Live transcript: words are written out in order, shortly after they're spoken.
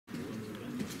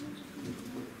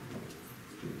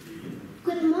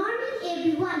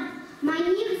everyone. My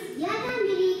name is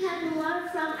Vivekananda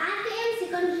from IPM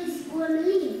Secondary School,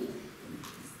 Malin.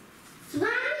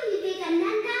 Swami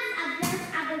Vivekananda's address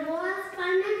at the world's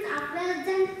Parliament of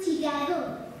President Chicago.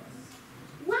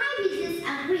 Why we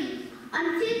disagree?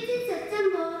 On 15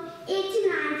 September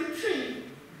 1893,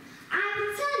 I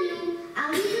will tell you a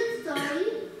little story.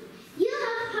 You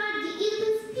have heard the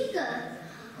evil speaker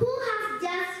who has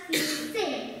just been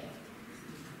said,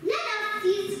 "Let us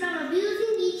cease from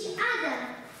abusing each other."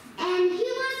 And he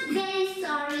was very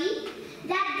sorry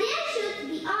that there should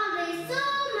be always so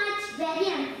much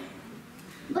variance.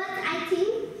 But I think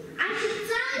I should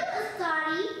tell you a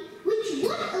story which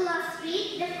would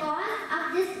illustrate the cause of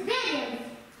this variance.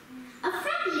 A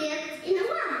frog lived in a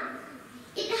well.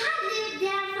 It had lived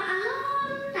there for a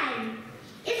long time.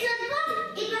 It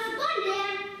was born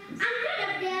there and bred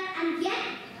up there and yet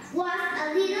was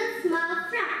a little small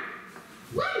frog.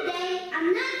 One day,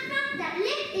 another frog that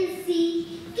lived in the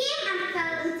sea came and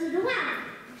fell into the well.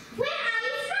 "Where are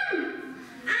you from?"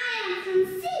 "I am from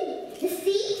the sea." "The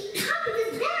sea? How big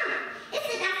is that?" "Is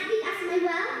it as big as my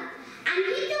well?" And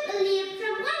he took a leap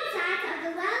from one side of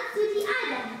the well to the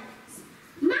other.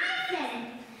 "My friend,"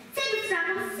 said the frog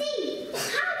of the sea,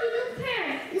 "how do you compare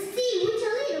the sea with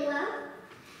a little well?"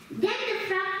 Then the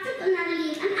frog took another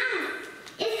leap and asked,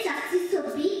 "Is such sea so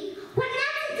big? What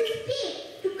nonsense to speak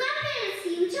to compare the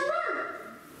sea with a well?"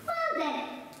 "Well then,"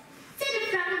 said the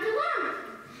frog of the well,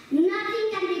 "nothing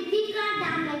can be bigger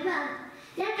than my well.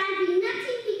 There can be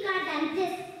nothing bigger than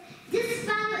this. This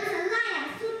fellow is a liar,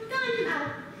 so turn him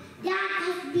out. That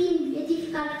has been the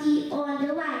difficulty all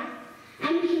the while.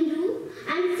 I'm Hindu.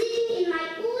 I'm sitting in my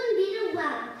own little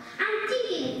well. I'm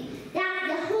thinking that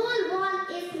the whole world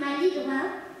is my little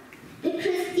well. The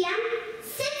Christian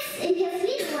sits in his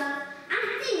little well and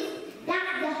thinks that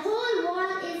the whole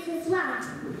world is his well.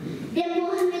 The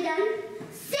Mohammedan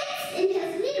sits in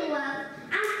his little well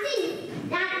and thinks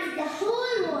that is the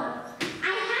whole world.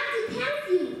 I have to thank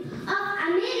you of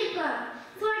America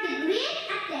for the great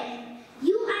attempt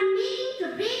you are making to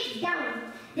break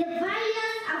down the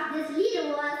barriers of this little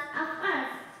world of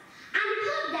earth, and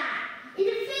hope that in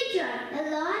the future the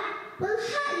Lord will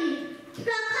help you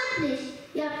to accomplish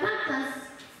your purpose